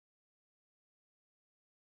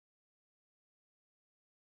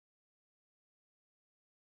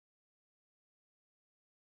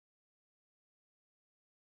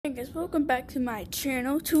Hey guys, welcome back to my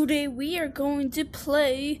channel. Today we are going to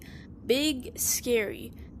play Big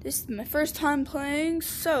Scary. This is my first time playing,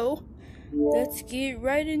 so let's get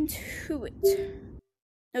right into it.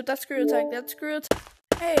 No, that's Gorilla Tag, that's Gorilla Tag.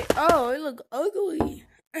 Hey, oh, I look ugly.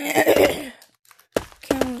 Camera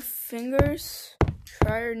with fingers.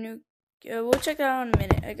 Try our new, we'll check that out in a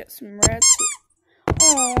minute. I got some rats here.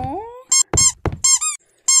 Aww.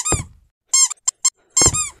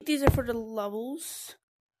 These are for the levels.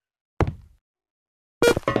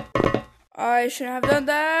 I shouldn't have done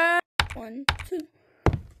that. 1, 2.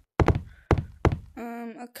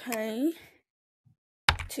 Okay.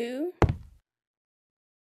 2.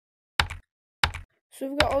 So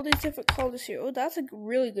we've got all these different colors here. Oh, that's a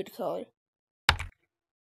really good color.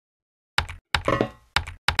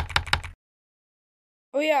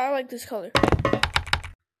 Oh yeah, I like this color.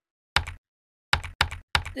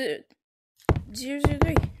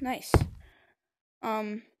 003. Nice.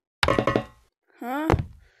 Huh?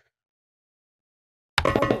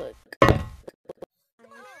 Public.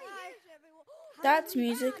 That's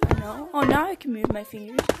music, I know. Oh, now I can move my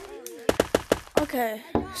fingers. Okay,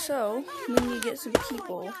 so we need to get some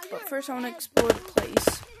people. But first I want to explore the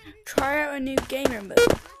place. Try out a new gamer mode.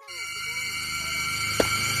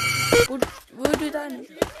 We'll do that in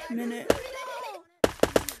a minute.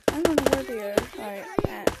 I don't know where they are. Alright,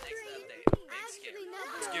 at.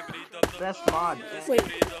 Best mod. Wait.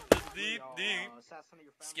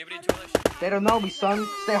 They don't know me, son.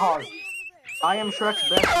 Stay hard. I am Shrek's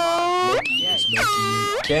best mod. Yes,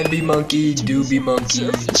 monkey. Can be monkey, do be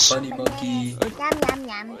monkey, funny monkey. Yum, yum,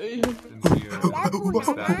 yum.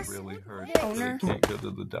 That really hurts. Owner. You can't go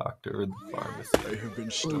to the doctor or the pharmacy. I have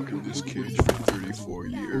been stuck in this cage for 34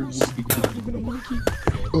 years.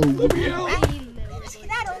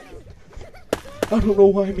 I don't know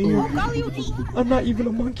why I'm here. I'm not even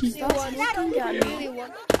a monkey. Stop looking at me.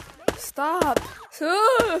 Stop.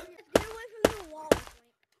 Ugh.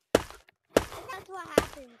 That's what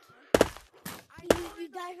happened. You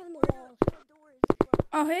died from the wall.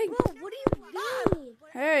 Oh, hey. Bro, what are you doing?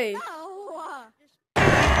 Hey.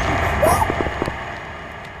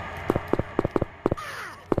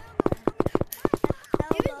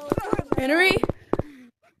 Henry?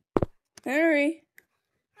 Henry?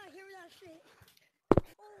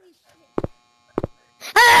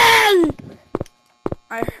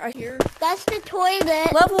 I hear. That's the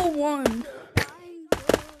toilet. Level 1.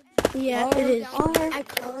 Yeah, it is. I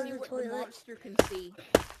Tell you what the monster can see.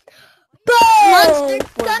 Monster, Wait,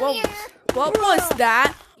 come here. what was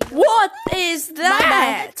that? What is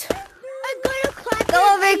that? I'm gonna clap.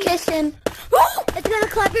 Go over and kiss him. It's gonna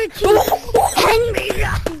clap your cheeks. Henry.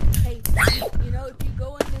 Hey, you know, if you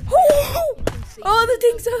go in this you can see Oh, the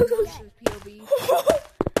thing's so the monster's POV.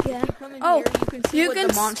 Yeah. Come in Oh, here, you can see you what can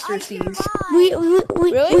the monster sees. We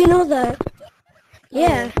Really? we know that.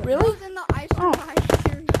 Yeah. Really? In the ice Oh. cream.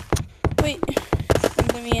 Wait.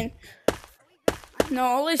 Let me in. No,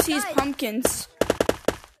 all I see is pumpkins.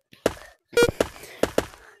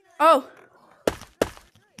 Oh.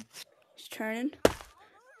 It's turning.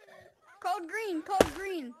 Code green, code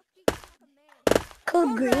green.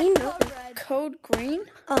 Code green. Code red. Code green?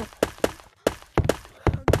 Oh.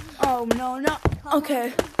 Oh, no, no.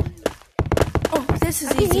 Okay. Oh, this is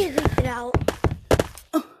I can easy. easily get out.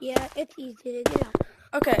 Yeah, it's easy to get out.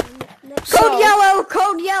 Okay. Code So, yellow.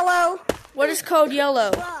 Code yellow. what is code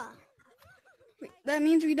yellow? That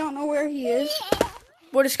means we don't know where he is.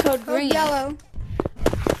 What is code green? Code yellow.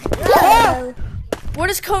 Yellow. What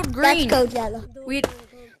is code green? That's code yellow.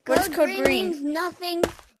 What is code green? Means nothing.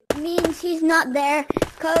 Means he's not there.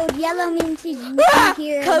 Code yellow means he's not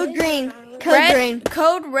here. Code green. Code green.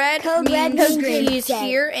 Code red Code red means means he's dead.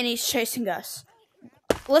 here and he's chasing us.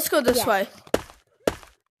 Let's go this Yeah. way.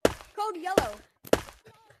 Code yellow.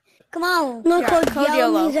 Come on. No, Yeah, code, code yellow,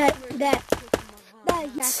 yellow. means that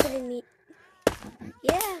you couldn't meet.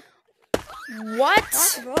 Yeah.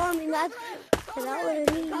 What? Bro, I mean that's what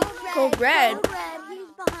it means. Code red. Code red. He's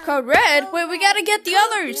behind. Code red? Wait, we gotta get the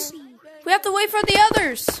others. We have to wait for the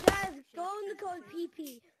others. Guys, go in the code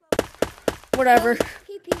PP. Whatever.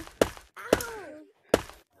 PP. Ow.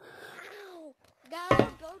 Ow. Guys,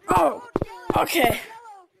 go to Oh, code yellow. okay.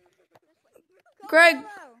 Greg,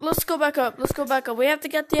 let's go back up. Let's go back up. We have to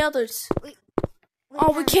get the others.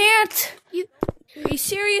 Oh, we can't. Are you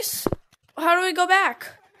serious? How do we go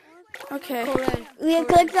back? Okay. We have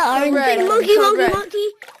to click the orange red. thing. Monkey, Code monkey, red. monkey.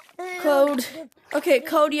 Code. Okay,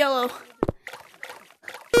 code yellow.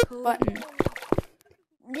 Button.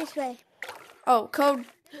 This way. Oh, code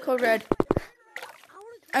red.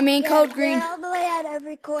 I mean, code green. All the way at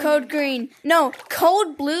every corner. Code green. No,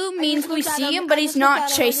 code blue means we see him, but he's not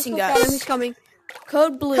chasing us. He's coming.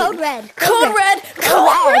 Code blue. Code red. Code red. Code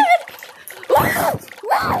red.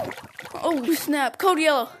 Oh snap. Code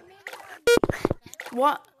yellow.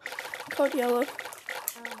 What? Code yellow.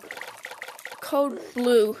 Code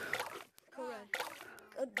blue.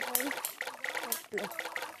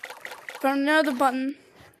 Found another button.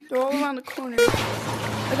 They're all around the corner.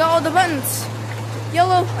 I got all the buttons.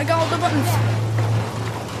 Yellow. I got all the buttons.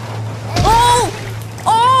 Oh!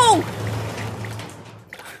 Oh!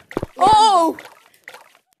 Oh!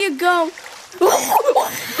 Here you go.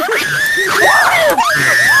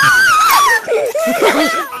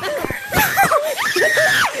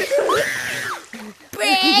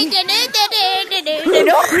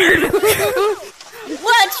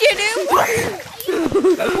 What you do?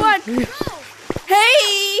 What?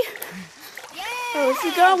 Hey! Oh, where's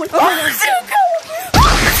he going? Oh, where's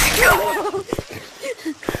he going?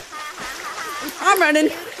 I'm running.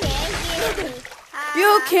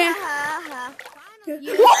 You can't.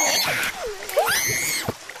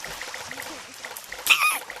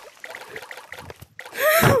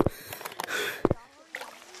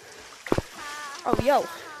 Oh, yo,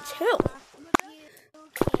 chill.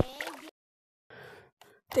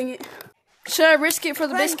 Dang it. Should I risk it for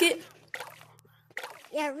the biscuit?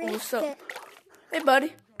 Yeah, risk What's up? it. Hey,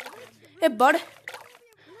 buddy. Hey, buddy.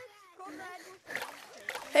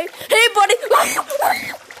 Hey, buddy. Wait for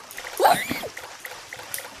blue.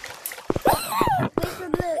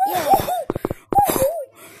 Yeah.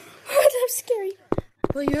 That's scary.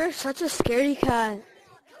 Well, you're such a scaredy cat.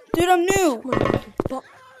 Dude, I'm new.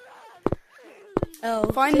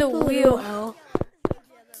 Oh, Find the take wheel. L.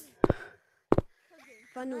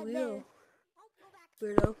 Find the wheel.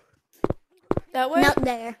 Weirdo. That way? Not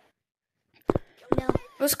there. No.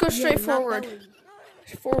 Let's go straight Yeah, not forward. that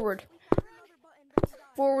way. Forward.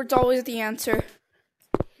 Forward's always the answer.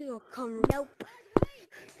 He'll come. Nope.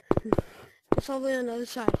 It's all the way on the other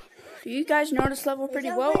side. You guys know this level pretty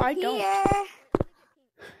well. I don't. Here.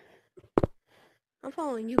 I'm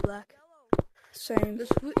following you, Black. Same.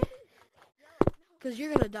 Because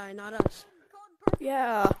you're gonna die, not us.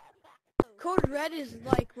 Yeah. Code red is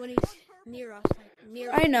like when he's near us. Like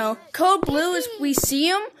near I know. Code blue is we see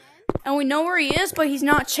him and we know where he is, but he's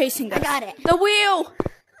not chasing us. I got it. The wheel!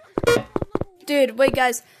 Dude, wait,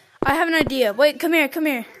 guys. I have an idea. Wait, come here, come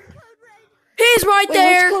here. He's right Wait,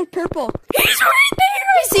 there! what's code purple? He's right there!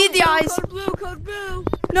 I see the eyes. Code blue, code blue.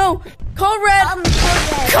 No, code red. Code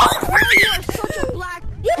red. Code red! You are such a black.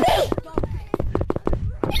 Yippee!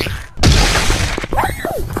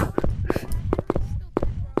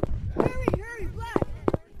 Hurry, Black.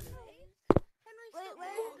 Wait,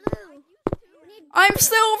 where's blue? I'm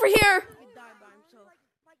still over here. He died by himself.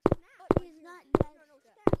 He's not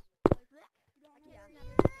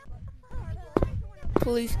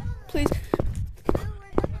Please, please.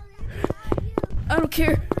 I don't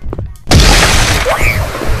care.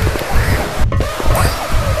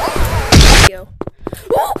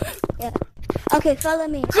 Yeah. Okay, follow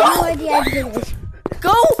me. I know where the exit is.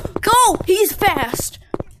 Go, go! He's fast.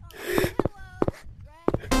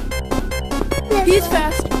 He's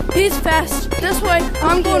fast. He's fast. This way.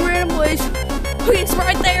 I'm going random ways. He's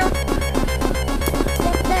right there.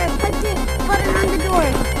 Right there. Put it on the door.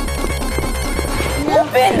 No.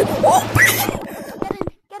 Open! Open!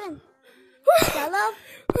 Get in. Yellow?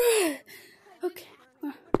 Okay.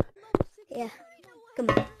 Yeah. Come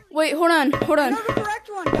on. Wait, hold on. Hold on. No, the correct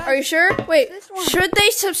one, guys. Are you sure? Wait. This one. Should they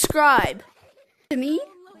subscribe? To me?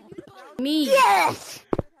 Me. Yes!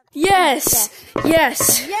 Yes.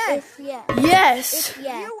 Yes. Yes. Yeah. Yes.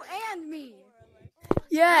 Yeah. You and me.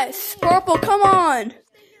 Yes. Purple, come on.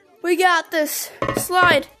 We got this.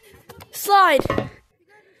 Slide. Slide.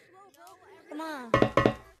 Come on.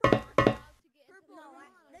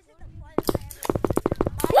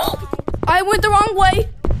 I went the wrong way.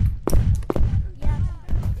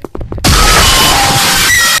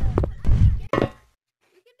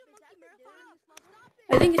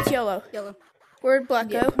 I think it's yellow. Yellow. Where'd black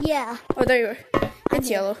go? Yeah. Oh, there you are. It's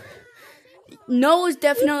yellow. No is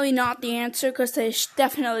definitely not the answer because they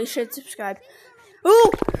definitely should subscribe.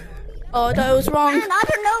 Ooh! Oh, I thought it was wrong. And I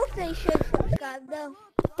don't know if they should subscribe though.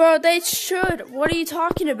 Bro, they should. What are you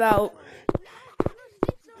talking about?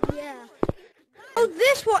 Yeah. Oh,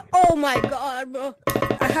 this one. Oh my god, bro.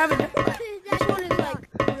 I haven't. This one is like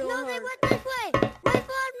real No, they hard. went this way. Wait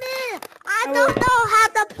for me. I don't know how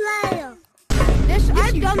to play.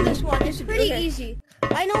 I've done this one. It's pretty Okay. easy.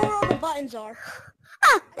 I know where all the buttons are.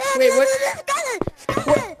 Ah, Wait, what?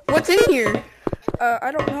 Skeleton. What's in here?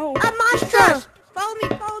 I don't know. A monster. Follow me,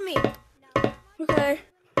 follow me. Okay.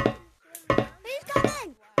 He's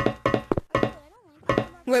coming.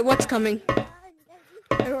 Wait, what's coming?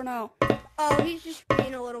 I don't know. Oh, he's just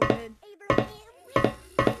being a little kid.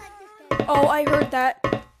 Oh, I heard that.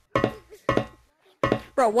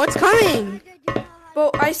 Bro, what's coming?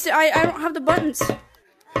 But I don't have the buttons.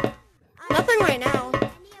 Nothing right now.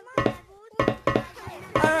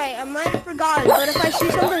 Alright, I might have forgotten, but if I see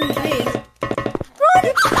something big. Run!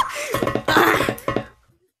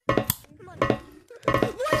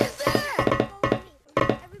 What is that?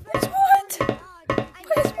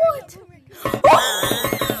 What is what?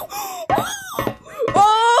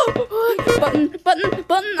 Oh!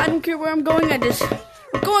 Button. I don't care where I'm going. I'm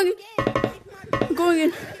going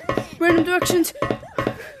in random directions.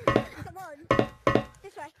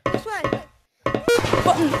 This way.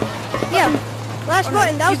 Button. Yeah. Last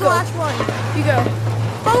button. That was the go. last one. You go.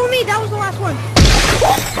 Follow me. That was the last one.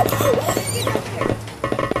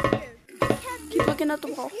 Keep looking at the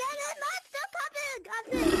wall.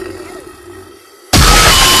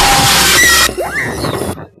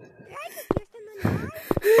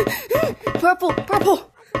 Purple.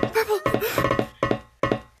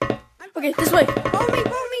 Okay, this way. Follow me.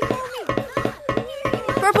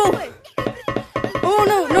 Purple. Oh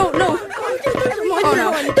no. Oh no.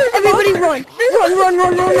 Everybody run. Run.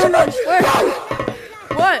 Where?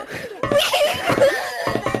 What?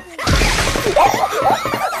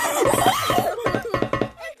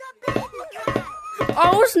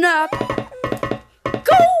 Oh snap.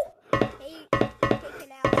 Go!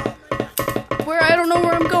 Where? I don't know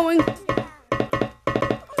where I'm going.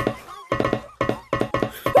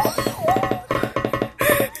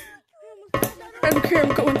 I don't care,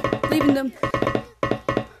 I'm going. Leaving them.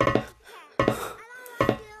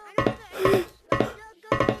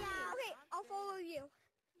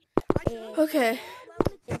 Okay.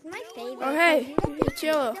 It's my favorite. Oh hey, it's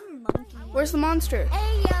yellow. Where's the monster?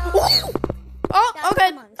 Hey, yo. Oh, That's okay.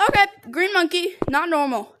 the monster. Okay. Green monkey. Not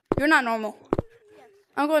normal. You're not normal.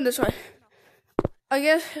 I'm going this way. I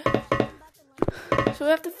guess. So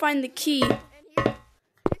we have to find the key.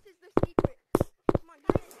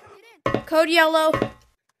 Code yellow.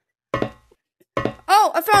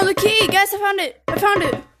 Oh, I found the key. Guys, I found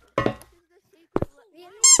it.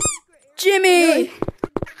 Jimmy.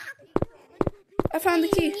 I found the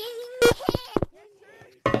key.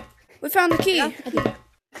 We found the key. Oh,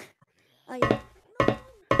 yeah.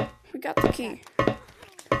 We got the key.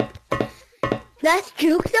 Let's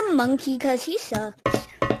juke the monkey because he sucks.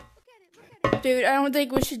 Dude, I don't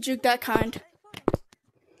think we should juke that kind.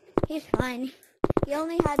 He's fine. He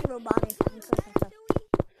only has robotic arms.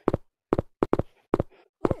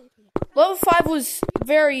 Level 5 was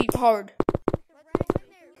very hard.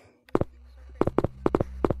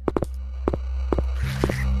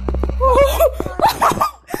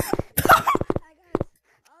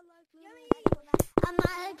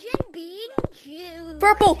 Imagine being you.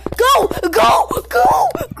 Purple, go!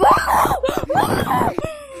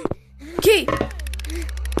 Key.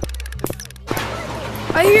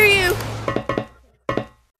 I hear you.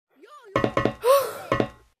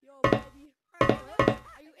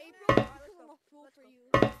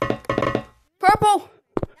 Purple.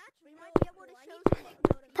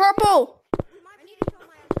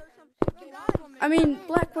 I mean,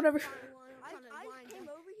 black, whatever.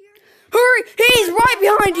 Hurry! He's right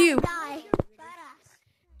behind you! Die.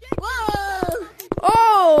 Whoa!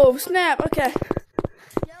 Oh, snap. Okay.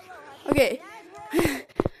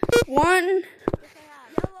 1,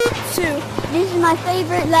 2. This is my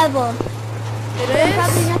favorite level. It I'm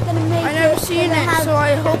probably is? not gonna make I never it seen 'cause I it, have- so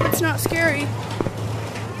I hope it's not scary.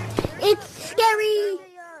 It's scary.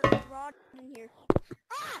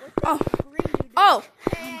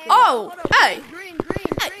 Oh, hey!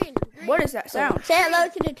 What is that sound? Say hello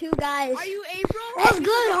to the two guys. Are you April? That's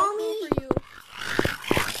good, homie.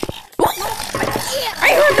 I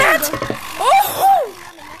heard that! Oh!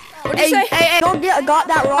 What did you say? Hey, don't get got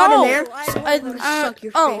that rod in there.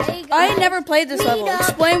 I never played this level. Meet up.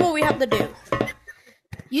 Explain what we have to do.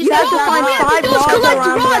 You have to find 5 rods collect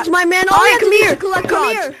around rods, that. my man. All All you you have to come do is here. collect Come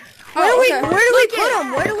rods. here. Oh, okay. Where do we put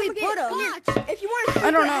them? Where do we put them? If you want to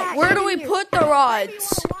I don't know. Where do we put the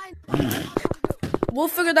rods? We'll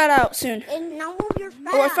figure that out soon. And now move your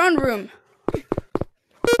fat. Oh, I found a room.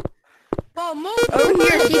 Over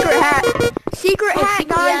here, secret hat. Secret hat,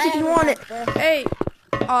 guys, if you want it. Hey,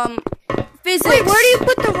 physics. Wait, where do you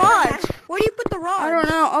put the rods? Where do you put the rods? I don't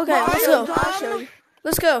know. Okay, let's go. I'll show you.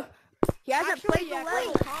 Let's go. He hasn't played the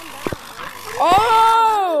level.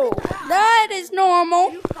 Oh, that is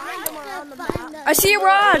normal. I see a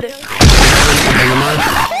rod.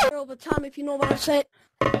 All the time, if you know what I said.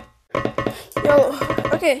 Yo,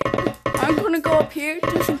 okay. I'm gonna go up here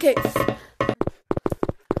just in case.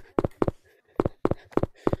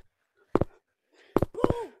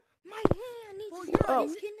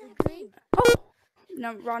 Oh. Oh.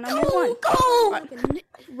 No, rod number 1. Go!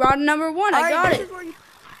 Rod number 1. I got Alright, it. this is where you-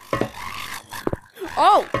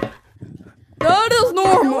 Oh. That is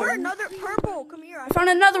normal. Or another purple. Come here. I found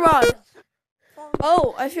another rod.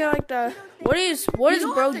 Oh, I feel like what is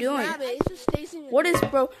bro doing? What is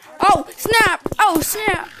bro? Oh, snap! Oh,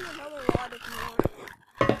 snap!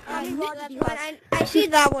 I see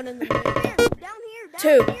that one in the middle. Down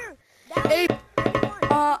here. 2. Hey,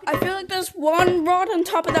 I feel like there's one rod on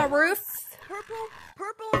top of that roof.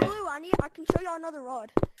 purple and blue. I can show y'all another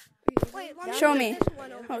rod. Wait, Show me.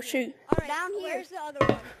 Oh shoot. Alright, down here. Where's the other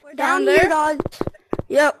one? Down there? Here, dogs.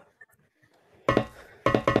 Yep.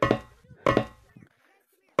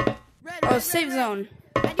 Oh, safe zone.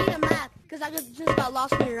 I need a map because I just got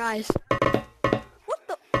lost in your eyes. What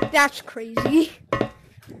the? That's crazy.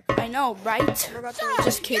 I know, right?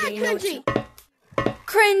 Just kidding. You know it's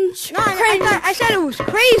cringe. No, Cringe. I said it was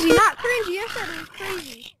crazy, not cringy. I said it was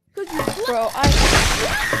crazy. Bro,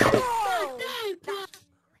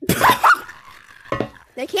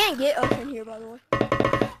 They can't get us in here, by the way.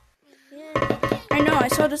 I know. I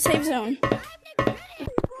saw the safe zone.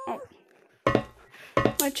 Oh.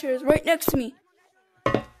 My chair is right next to me.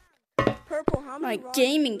 Purple, how many My rods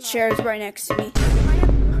gaming do you chair is right next to me. have? I have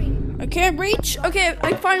 3. I can't reach. Okay,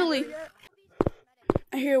 I finally.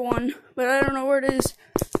 I hear one, but I don't know where it is. Is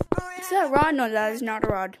that a rod? No, that is not a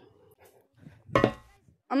rod.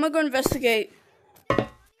 I'm gonna go investigate. I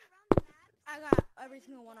got every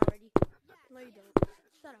single one already. No, you don't.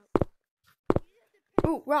 Shut up.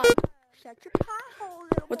 Ooh, rod. Shut your pie hole,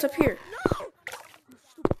 little What's boy. up here? No!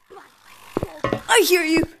 I hear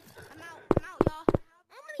you. I'm out, y'all.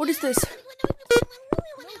 What is this?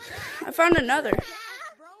 I found another.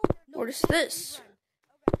 What is this?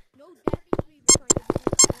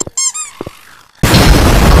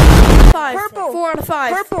 5. Purple. 4 out of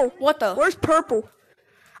 5. Purple. What the? Where's purple?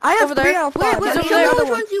 I have Over there. 3 out of 5. Wait, I over need there. another Which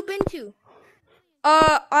one. ones you been to?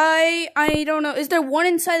 I don't know. Is there one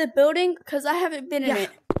inside the building? Because I haven't been in it.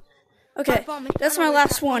 Okay, that's my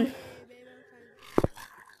last one.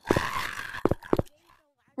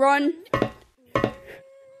 Run.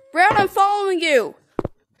 Brad, I'm following you.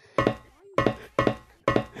 Purple?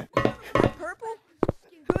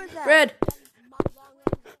 Who is that? Red.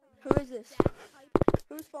 Who is this?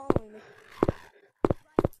 Who's following me?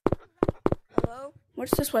 Hello?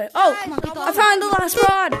 What's this way? Oh, I found the last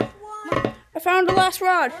rod. I found the last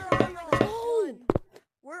rod.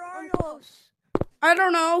 Where are y'all? I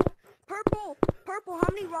don't know. Purple, purple, how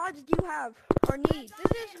many rods do you have or need?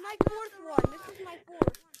 This is my 4th one. This is my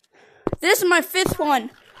 4th. This is my 5th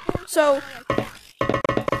one. So,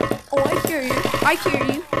 oh, I hear you. I hear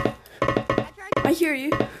you. I hear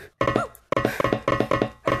you.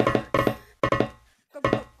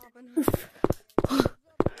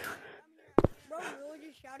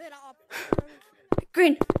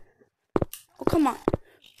 Green. Oh, come on.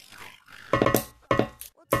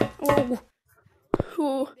 Oh.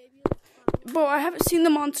 Oh. Bro, I haven't seen the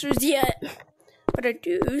monsters yet. But I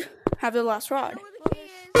do have the last rod.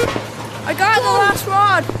 I got the last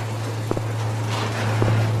rod.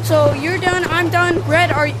 So you're done. I'm done.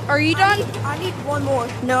 Red, are you done? I need one more.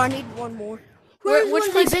 No, I need one more. Which ones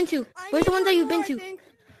you've been to? Where's the ones that you've been to?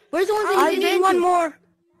 Where's the ones that you've been to? I need one more.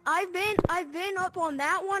 I've been up on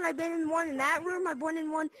that one. I've been in one in that room. I've been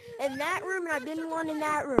in one in that room, and I've been in one in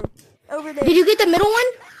that room. Over there. Did you get the middle one?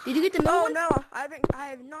 Did you get the middle one? No, I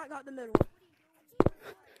have not got the middle one.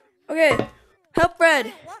 Okay. Help Red.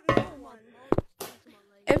 What middle one?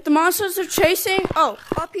 If the monsters are chasing, oh,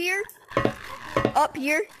 Up here. Up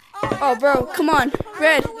here. oh, bro, come on,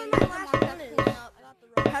 Red.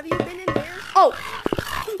 Have you been in there? Oh.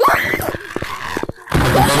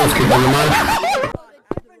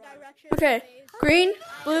 Okay, green,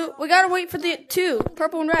 blue. We gotta wait for the 2,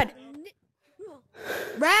 purple and red.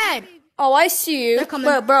 Red. Oh, I see you. They're coming.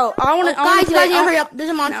 But bro, I wanna Guys, play. hurry up. There's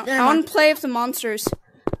a monster. No, I wanna play with the monsters.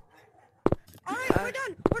 Alright, we're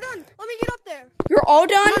done. We're done. Let me get up there. You're all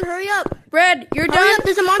done? Come on, hurry up. Red, you're Hurry done? up.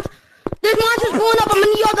 There's a monster. There's monsters pulling up. I'm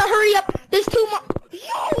gonna need y'all to hurry up. There's 2 more.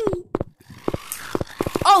 Yo.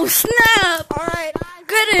 Oh, snap! Alright.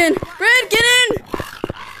 Get in! Red, get in!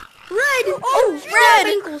 Red! Oh, Red!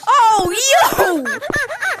 Oh, yo!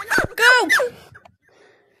 Go!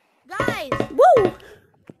 Guys. Woo!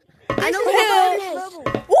 I know where where the button is.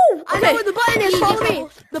 Woo! I know Okay. where the button is. Follow me.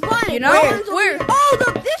 The button. You know? Where? Oh,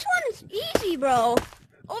 this one is easy, bro.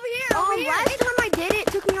 Over here. Over here. Last time I did it,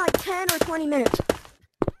 took me like 10 or 20 minutes.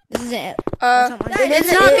 This is it.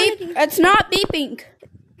 It's not beeping.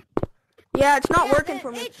 Yeah, it's not working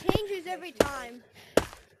for me. It changes every time.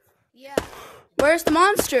 Yeah. Where's the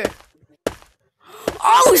monster?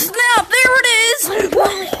 Oh snap! There it is.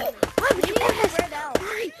 Why would you ass?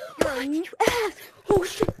 Hurry! You're a new ass! Oh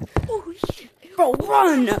shit! Oh shit! Bro,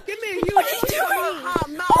 run! Give me you! What are you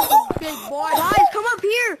doing? Big boy! Guys, come up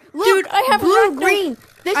here! Look, Dude, I have blue green.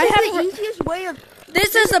 This I is have the easiest way of.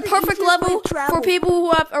 This is the the perfect easiest way to level travel. for people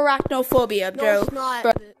who have arachnophobia, No, Joe. it's not.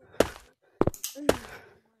 Bro.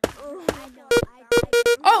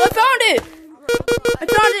 Oh, I found it! I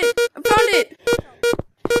found it! I found it!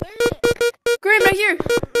 Graham, right here!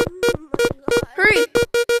 Hurry!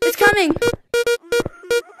 It's coming!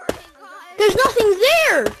 There's nothing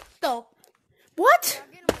there. So. What?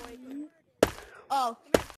 Oh.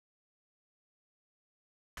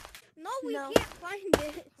 No, we can't find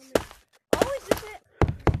it. Oh, is this it?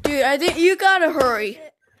 Dude, I think you gotta hurry.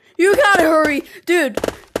 You gotta hurry! Dude!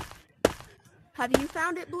 Have you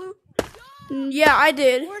found it, Blue? Yeah, I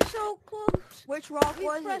did. We're so close. Which rock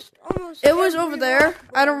was it? Almost It was every over there. rock.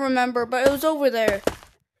 I don't remember, but it was over there.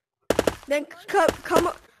 Then come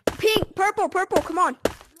up. Pink, purple, come on.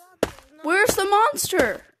 Where's the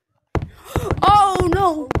monster? Oh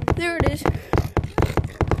no! There it is.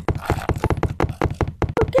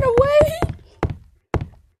 Get away!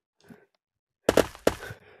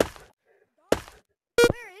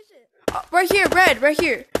 Where is it? Right here, red, right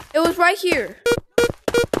here. It was right here.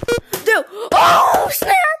 Dude! Oh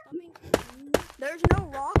snap! There's no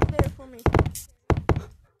rock there for me.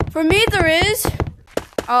 For me, there is.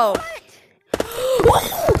 Oh.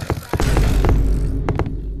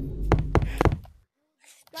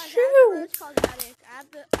 Guys, Shoo. that's cosmetic. Add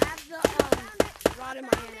the rod in my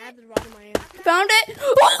hand. Add the rod in my hand. Found it?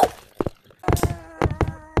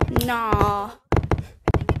 Nah.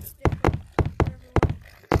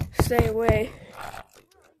 Stay away.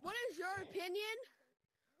 What is your opinion?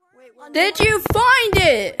 Wait, one Did you find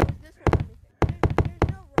it? This one. There's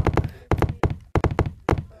no rock there.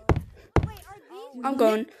 Wait, are these? I'm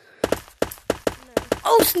going.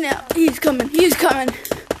 Oh snap! He's coming. He's coming.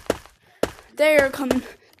 They're coming.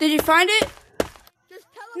 Did you find it? Just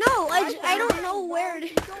tell no, I don't know where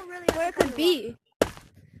it could be.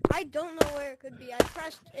 I don't know where it could be. I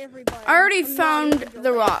pressed everybody. I already I'm not found even the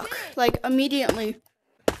joking. rock. Like immediately.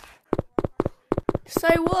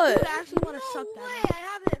 Say what? I actually want to suck that. I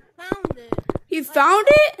haven't found it You found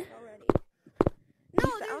it? already. No,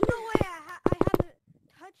 there's no way I haven't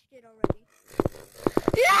touched it already.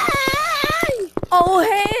 Yay! Oh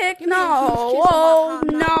heck Give me a huge no! kiss on my Oh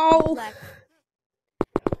hot mouth, no! black.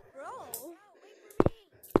 Bro,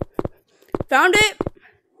 Found it?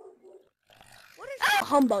 what is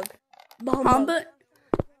humbug? Humbug?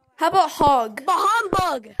 How about hog?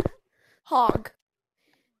 Humbug. Hog.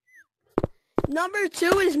 Number 2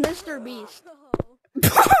 is Mr. Beast.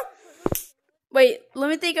 Wait, let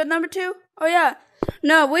me think of number 2. Oh yeah.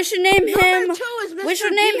 No, we should name him. Number 2 is Mr. We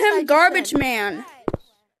should Beast, name I him just Garbage said. Man.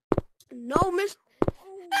 No, Miss.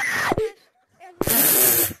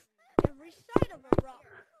 Every side of a rock.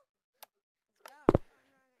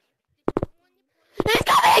 He's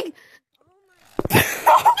coming!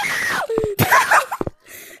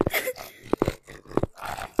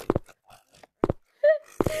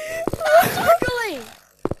 Circling!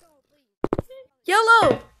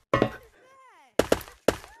 Yellow.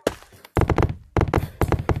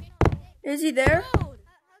 Is he there?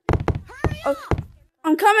 Hurry Oh, up!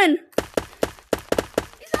 I'm coming.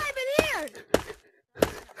 He's not even here!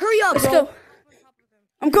 Hurry up, Let's bro. go.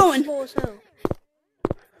 I'm going. Slow as hell.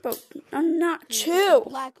 But I'm not chill.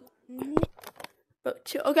 Black. But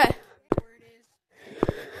chill. Okay.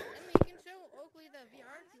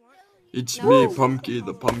 It's me, Pumpkin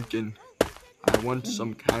the Pumpkin. I want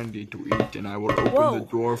some candy to eat and I will open Whoa. the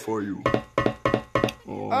door for you.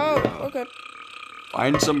 Oh, Oh, yeah. okay.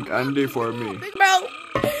 Find some candy for me. Bro,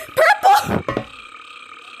 purple.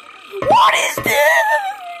 What is this?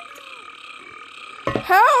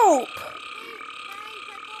 Help!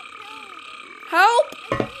 Help!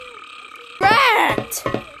 Rat!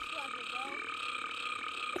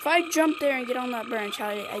 If I jump there and get on that branch,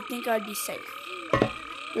 I think I'd be safe.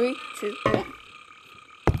 3, 2, 1.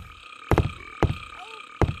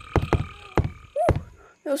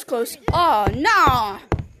 That was close. Oh, nah!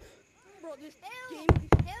 Bro, this game.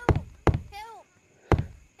 Help!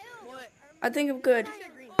 What? I think I'm good.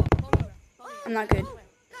 I'm not good.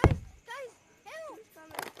 Guys, help!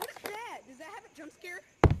 What is that? Does that have a jump scare?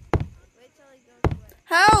 Wait till he goes away.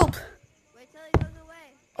 Help! Wait till he goes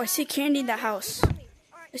away. Oh, I see candy in the house.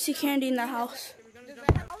 I see candy in the house. Does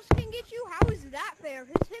the house can get you? How is that fair?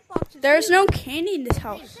 His hitbox is There's huge. no candy in this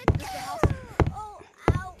house. Does the house... Oh,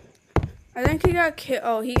 ow. I think he got killed.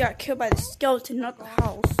 Oh, he got killed by the skeleton, not the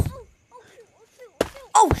house.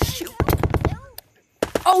 Oh, shoot. Oh,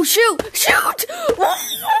 shoot. Oh, shoot! Shoot!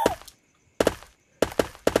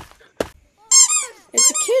 It's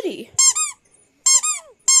a kitty.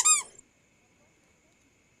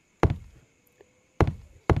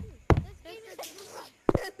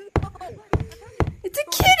 It's a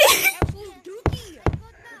kitty!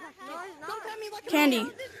 Candy.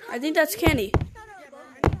 I think that's Candy.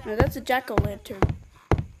 No, that's a jack-o'-lantern.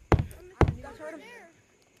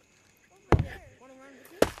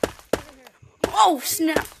 Oh,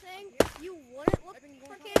 snap.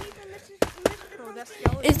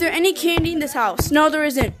 Is there any candy in this house? No, there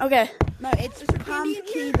isn't. Okay. No, it's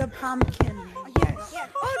Pumpkin the pumpkin. Yes.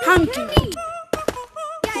 Pumpkin.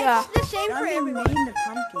 Yeah. It's the same for everyone. The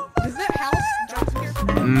pumpkin. Does that house jump scare?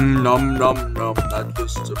 Nom nom nom, that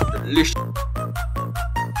was so delicious.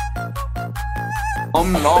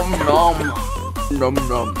 Nom nom nom. Nom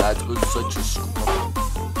nom, that was such a scrub.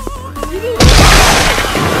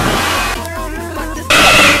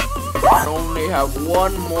 I only have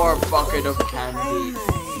one more bucket of candy.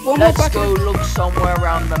 Let's go look somewhere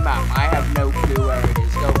around the map. I have no clue where it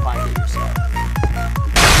is. Go find it yourself.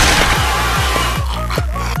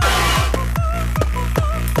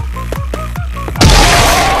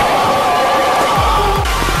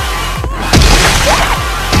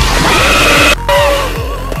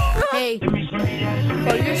 Hey.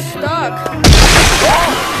 Bro, you're stuck.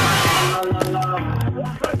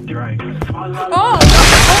 Oh,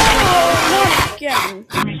 not again.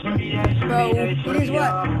 Bro. It is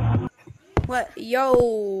what? What? Yo.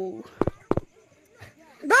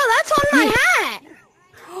 Bro, that's on my hat.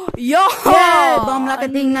 Yo. Yeah, bom la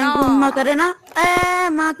katingnan kung makarena.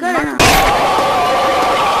 Makarena.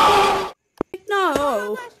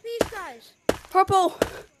 No. Purple.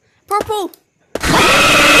 Purple.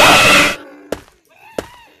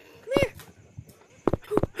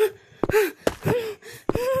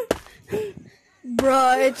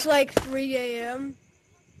 Bruh, it's like 3 a.m.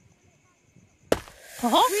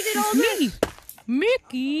 Huh? It's me,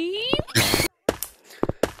 Mickey.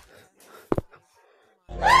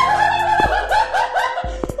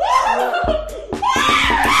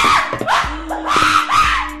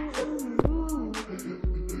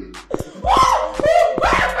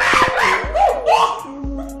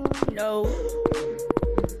 No.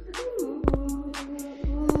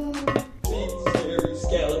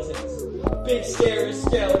 Big scary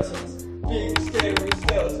skeletons. Big scary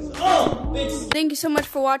skeletons. Oh, big. Thank you so much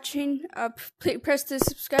for watching. Press the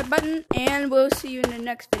subscribe button, and we'll see you in the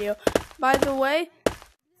next video. By the way,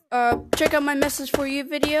 check out my message for you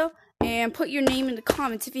video, and put your name in the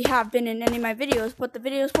comments if you have been in any of my videos, but the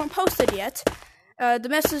videos weren't posted yet. The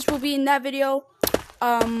message will be in that video.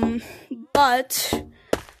 And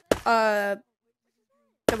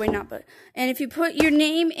if you put your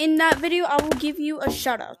name in that video, I will give you a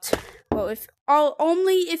shout out. Well,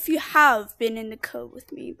 only if you have been in the code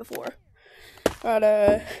with me before. But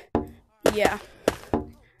yeah.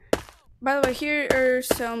 By the way, here are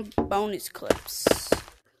some bonus clips.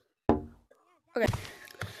 Okay.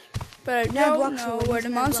 But I don't know where the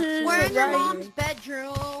monsters are. We're in your right. mom's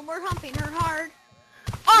bedroom. We're humping her hard.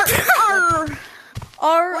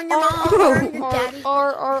 On your mom or your daddy.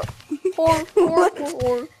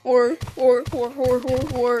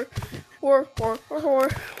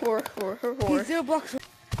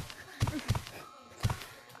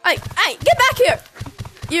 Hey, get back here!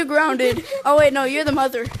 You're grounded. Oh wait, no, you're the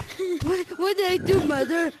mother. What did I do,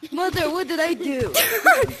 mother? Mother, what did I do?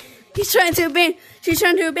 She's trying to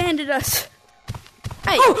abandon us.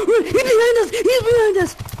 Hey! Oh, he's behind us! He's behind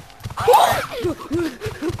us!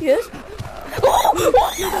 Yes?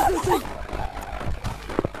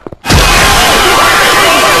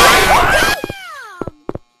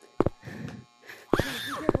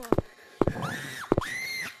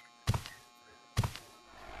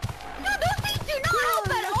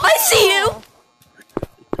 I see you!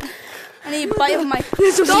 I need a bite of my...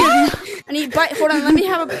 I need a bite. Hold on, let me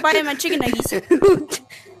have a bite of my chicken nuggies.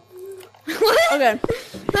 What? Okay.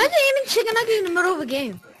 Why is eating chicken nugget in the middle of a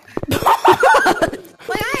game?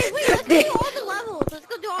 Wait, let's do all the levels. Let's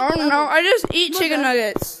go do all the levels. No, I just eat chicken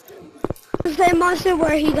nuggets. The same monster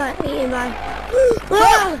where he got eaten by.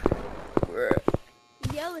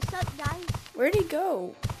 Yo, what's up, guys? Where'd he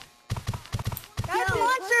go? Guys, the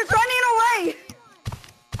monster's running away.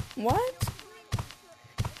 What?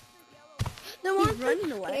 The monster's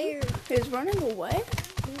running away. He's running away?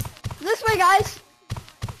 This way, guys.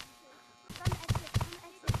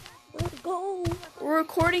 Let's go. We're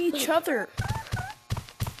recording each other.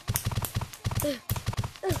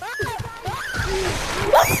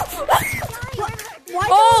 Why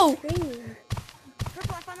Oh!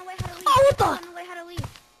 Purple, I found a way how to leave. Oh, what the? I found a way how to leave.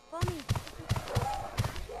 Follow me.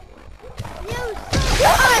 You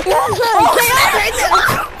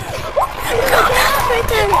suck.